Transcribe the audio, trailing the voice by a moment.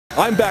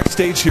I'm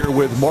backstage here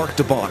with Marc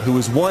De Bonte, who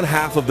is one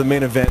half of the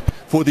main event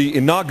for the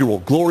inaugural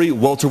Glory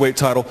welterweight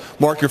title.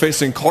 Marc, you're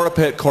facing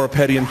Karapet.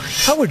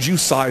 How would you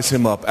size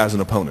him up as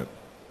an opponent?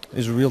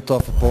 He's a real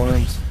tough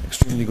opponent,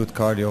 extremely good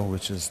cardio,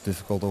 which is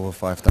difficult over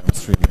 5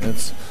 times 3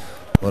 minutes.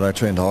 But I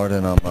trained hard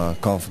and I'm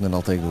confident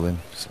I'll take the win.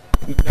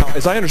 Now,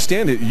 as I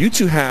understand it, you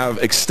two have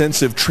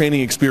extensive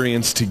training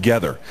experience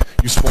together.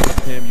 You spoke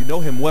with him, you know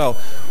him well.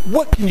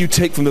 What can you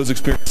take from those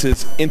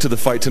experiences into the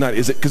fight tonight?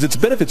 Is it because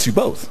it benefits you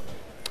both?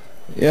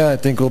 Yeah, I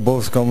think we'll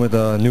both come with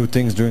new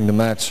things during the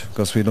match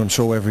because we don't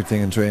show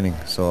everything in training.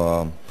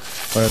 So,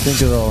 but I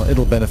think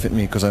it'll benefit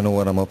me because I know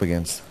what I'm up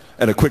against.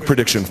 And a quick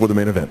prediction for the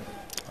main event.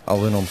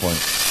 I'll win on point.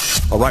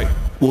 All right,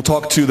 we'll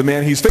talk to the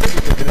man he's facing,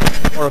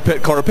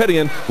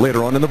 Karapet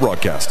later on in the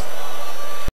broadcast.